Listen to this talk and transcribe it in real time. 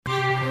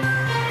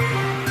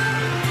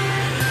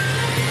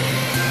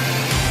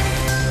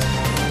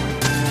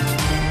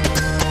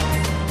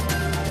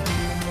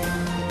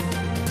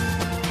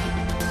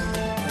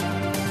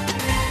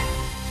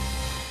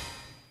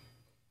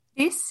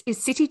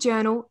is City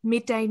Journal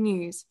Midday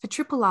News for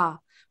Triple R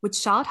with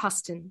Charlotte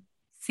Huston,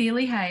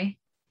 Seely Hay,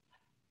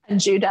 and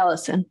Jude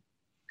Ellison.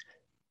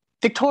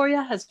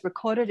 Victoria has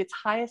recorded its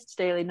highest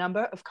daily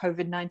number of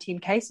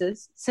COVID-19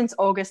 cases since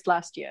August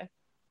last year.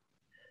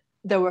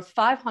 There were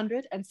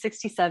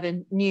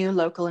 567 new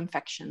local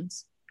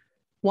infections.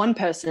 One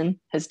person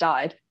has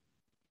died.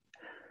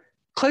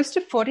 Close to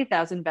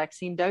 40,000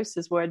 vaccine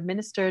doses were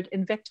administered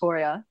in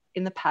Victoria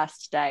in the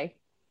past day.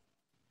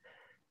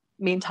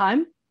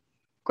 Meantime,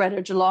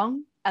 Greater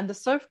Geelong and the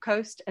Surf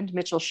Coast and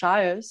Mitchell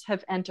Shires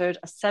have entered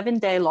a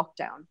 7-day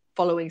lockdown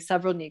following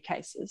several new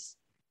cases.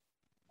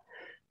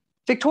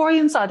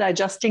 Victorians are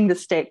digesting the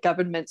state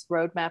government's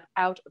roadmap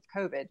out of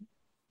COVID,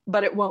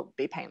 but it won't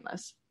be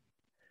painless.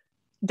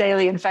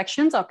 Daily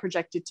infections are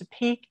projected to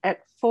peak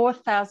at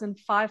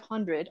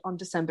 4,500 on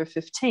December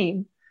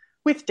 15,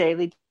 with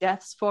daily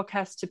deaths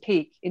forecast to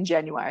peak in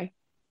January.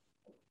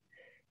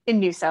 In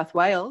New South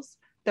Wales,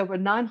 there were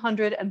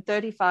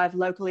 935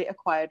 locally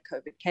acquired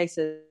COVID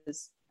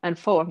cases and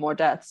 4 more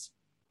deaths.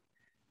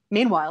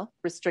 Meanwhile,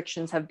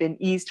 restrictions have been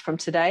eased from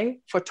today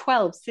for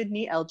 12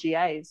 Sydney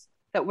LGAs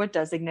that were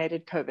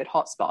designated COVID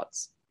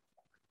hotspots.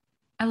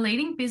 A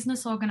leading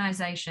business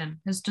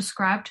organisation has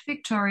described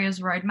Victoria's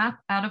roadmap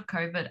out of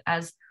COVID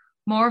as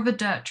more of a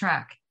dirt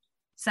track,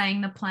 saying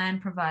the plan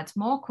provides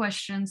more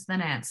questions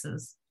than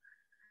answers.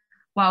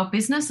 While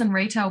business and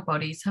retail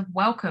bodies have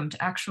welcomed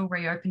actual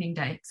reopening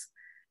dates,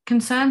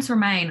 concerns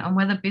remain on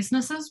whether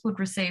businesses would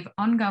receive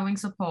ongoing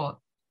support.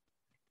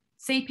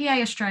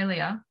 CPA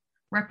Australia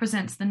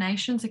represents the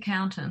nation's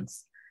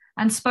accountants,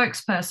 and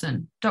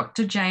spokesperson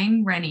Dr.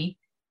 Jane Rennie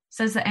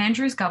says that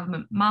Andrews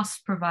government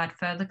must provide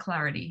further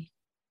clarity.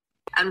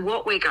 And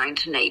what we're going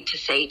to need to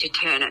see to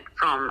turn it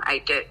from a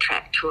dirt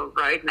track to a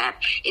roadmap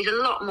is a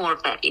lot more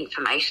of that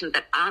information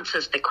that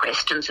answers the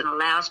questions and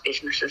allows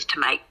businesses to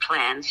make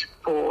plans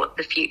for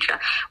the future.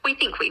 We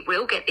think we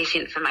will get this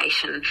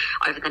information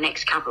over the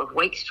next couple of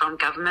weeks from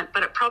government,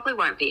 but it probably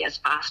won't be as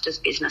fast as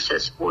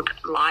businesses would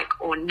like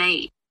or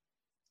need.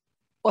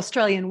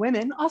 Australian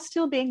women are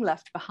still being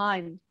left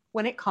behind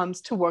when it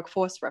comes to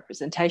workforce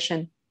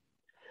representation.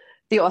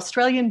 The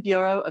Australian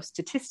Bureau of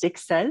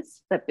Statistics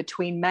says that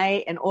between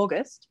May and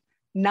August,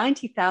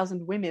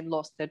 90,000 women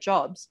lost their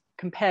jobs,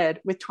 compared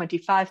with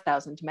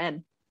 25,000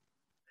 men.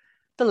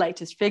 The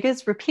latest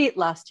figures repeat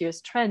last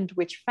year's trend,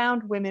 which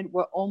found women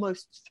were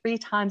almost 3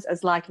 times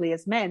as likely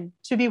as men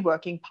to be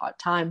working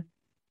part-time.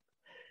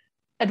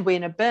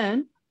 Edwina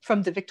Byrne,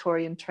 from the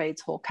Victorian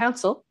Trades Hall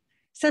Council,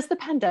 says the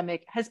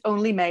pandemic has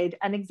only made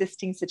an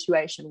existing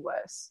situation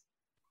worse.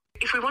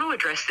 If we want to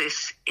address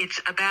this,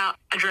 it's about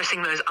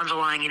addressing those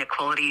underlying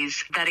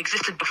inequalities that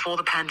existed before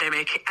the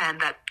pandemic and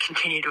that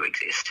continue to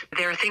exist.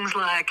 There are things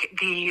like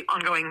the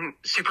ongoing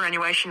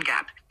superannuation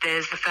gap.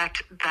 There's the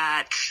fact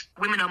that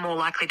women are more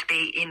likely to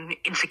be in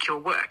insecure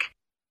work.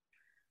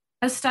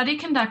 A study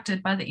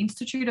conducted by the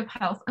Institute of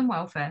Health and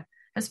Welfare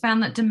has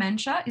found that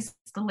dementia is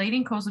the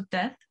leading cause of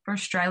death for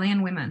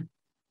Australian women.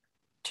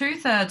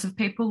 2/3 of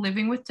people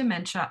living with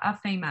dementia are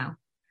female,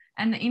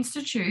 and the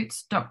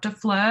Institute's Dr.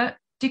 Fleur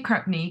de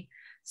Crepigny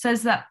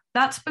says that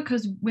that's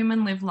because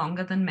women live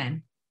longer than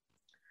men.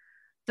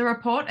 The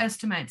report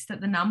estimates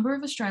that the number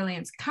of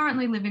Australians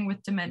currently living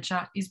with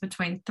dementia is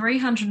between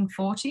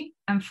 340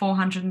 and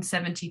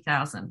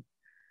 470,000.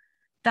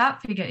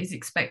 That figure is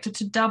expected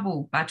to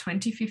double by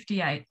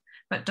 2058,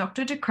 but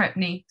Dr. de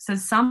Crepigny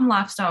says some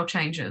lifestyle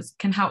changes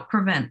can help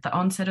prevent the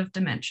onset of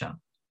dementia.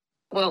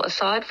 Well,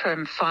 aside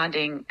from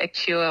finding a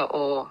cure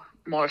or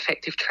more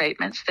effective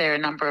treatments, there are a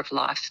number of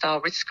lifestyle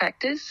risk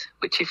factors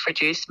which, if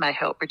reduced, may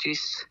help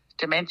reduce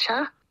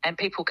dementia, and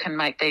people can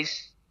make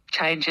these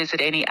changes at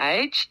any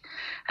age,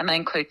 and they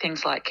include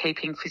things like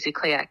keeping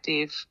physically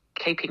active,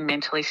 keeping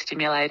mentally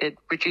stimulated,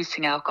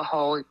 reducing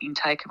alcohol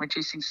intake and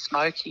reducing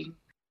smoking.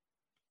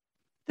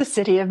 The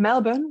City of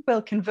Melbourne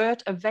will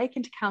convert a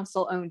vacant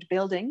council-owned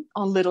building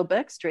on Little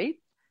Bourke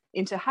Street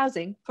into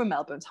housing for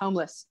Melbourne's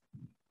homeless.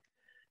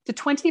 The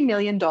 $20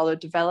 million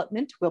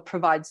development will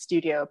provide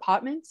studio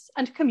apartments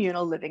and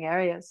communal living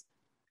areas.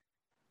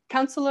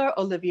 Councillor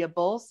Olivia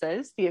Ball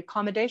says the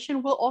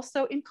accommodation will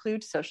also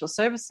include social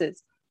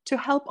services to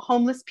help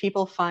homeless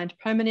people find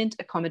permanent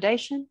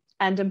accommodation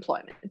and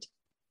employment.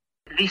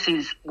 This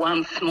is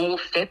one small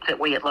step that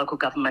we at local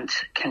government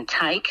can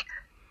take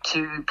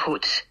to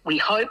put, we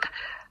hope,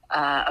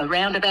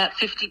 around about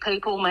 50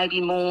 people, maybe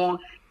more,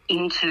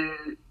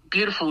 into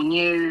beautiful,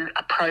 new,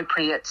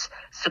 appropriate,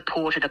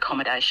 supported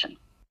accommodation.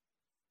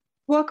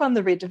 Work on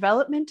the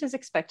redevelopment is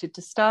expected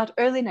to start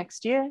early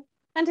next year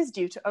and is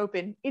due to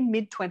open in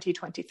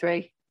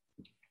mid-2023.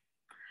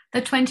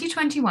 The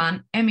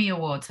 2021 Emmy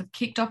Awards have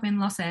kicked off in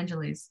Los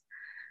Angeles.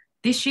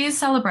 This year's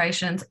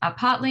celebrations are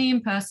partly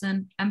in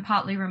person and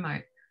partly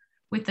remote,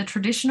 with the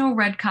traditional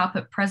red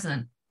carpet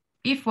present,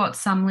 if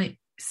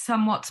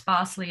somewhat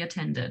sparsely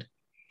attended.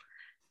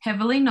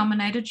 Heavily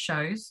nominated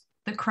shows,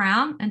 The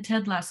Crown and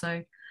Ted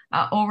Lasso,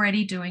 are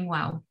already doing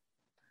well.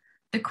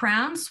 The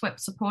Crown swept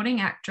supporting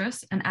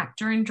actress and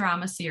actor in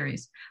drama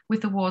series,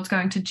 with awards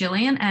going to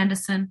Gillian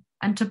Anderson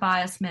and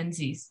Tobias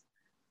Menzies.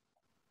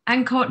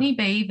 And Courtney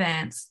B.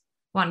 Vance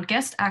won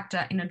Guest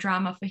Actor in a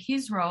Drama for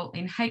his role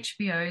in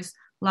HBO's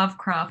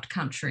Lovecraft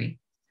Country,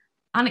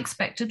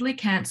 unexpectedly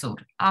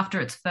cancelled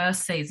after its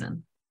first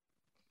season.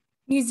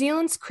 New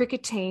Zealand's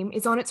cricket team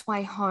is on its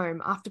way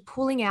home after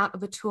pulling out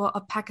of a tour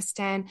of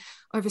Pakistan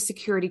over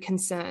security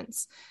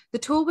concerns. The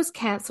tour was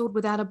cancelled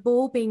without a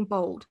ball being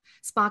bowled,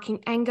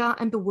 sparking anger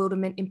and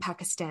bewilderment in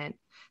Pakistan.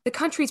 The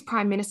country's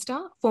Prime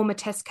Minister, former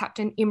Test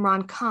captain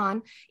Imran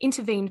Khan,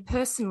 intervened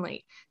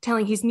personally,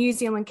 telling his New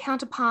Zealand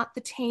counterpart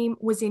the team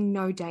was in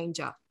no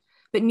danger.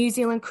 But New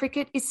Zealand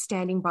cricket is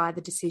standing by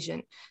the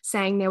decision,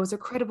 saying there was a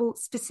credible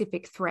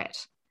specific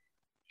threat.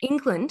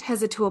 England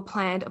has a tour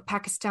planned of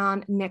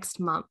Pakistan next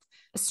month.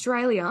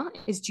 Australia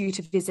is due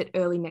to visit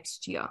early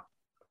next year.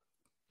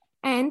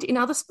 And in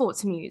other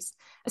sports news,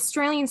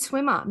 Australian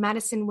swimmer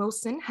Madison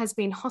Wilson has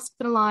been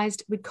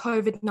hospitalised with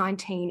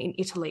COVID-19 in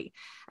Italy.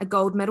 A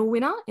gold medal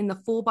winner in the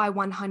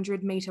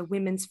 4x100 metre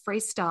women's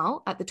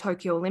freestyle at the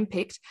Tokyo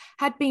Olympics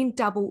had been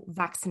double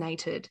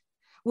vaccinated.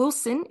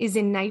 Wilson is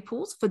in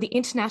Naples for the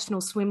International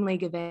Swim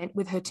League event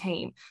with her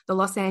team, the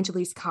Los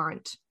Angeles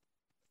Current.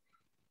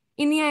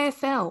 In the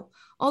AFL,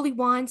 Ollie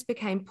Wines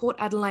became Port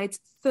Adelaide's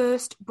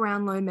first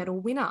Brownlow medal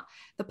winner.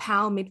 The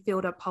Power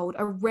midfielder polled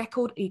a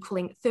record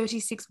equaling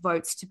 36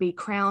 votes to be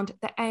crowned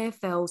the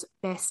AFL's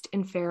best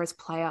and fairest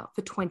player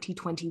for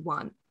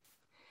 2021.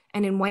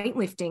 And in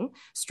weightlifting,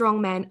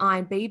 strongman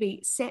Ian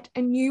Beebe set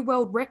a new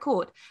world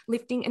record,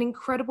 lifting an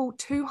incredible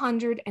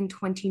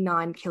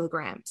 229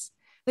 kilograms.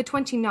 The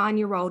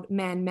 29-year-old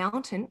Man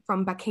Mountain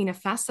from Burkina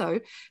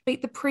Faso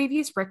beat the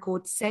previous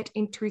record set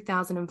in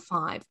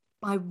 2005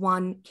 by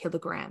 1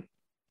 kilogram.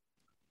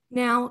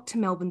 Now to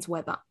Melbourne's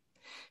weather.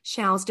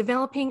 Showers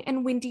developing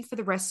and windy for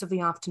the rest of the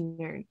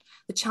afternoon.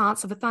 The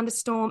chance of a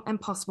thunderstorm and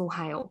possible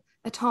hail,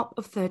 a top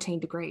of 13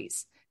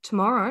 degrees.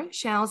 Tomorrow,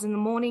 showers in the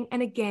morning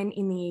and again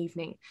in the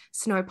evening.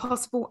 Snow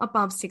possible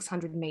above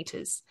 600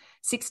 metres.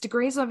 6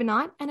 degrees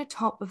overnight and a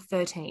top of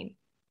 13.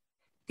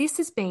 This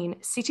has been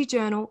City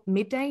Journal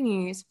Midday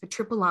News for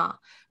Triple R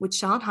with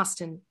Charlotte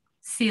Huston,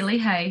 Sealy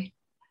Hay,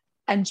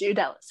 and Jude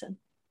Ellison.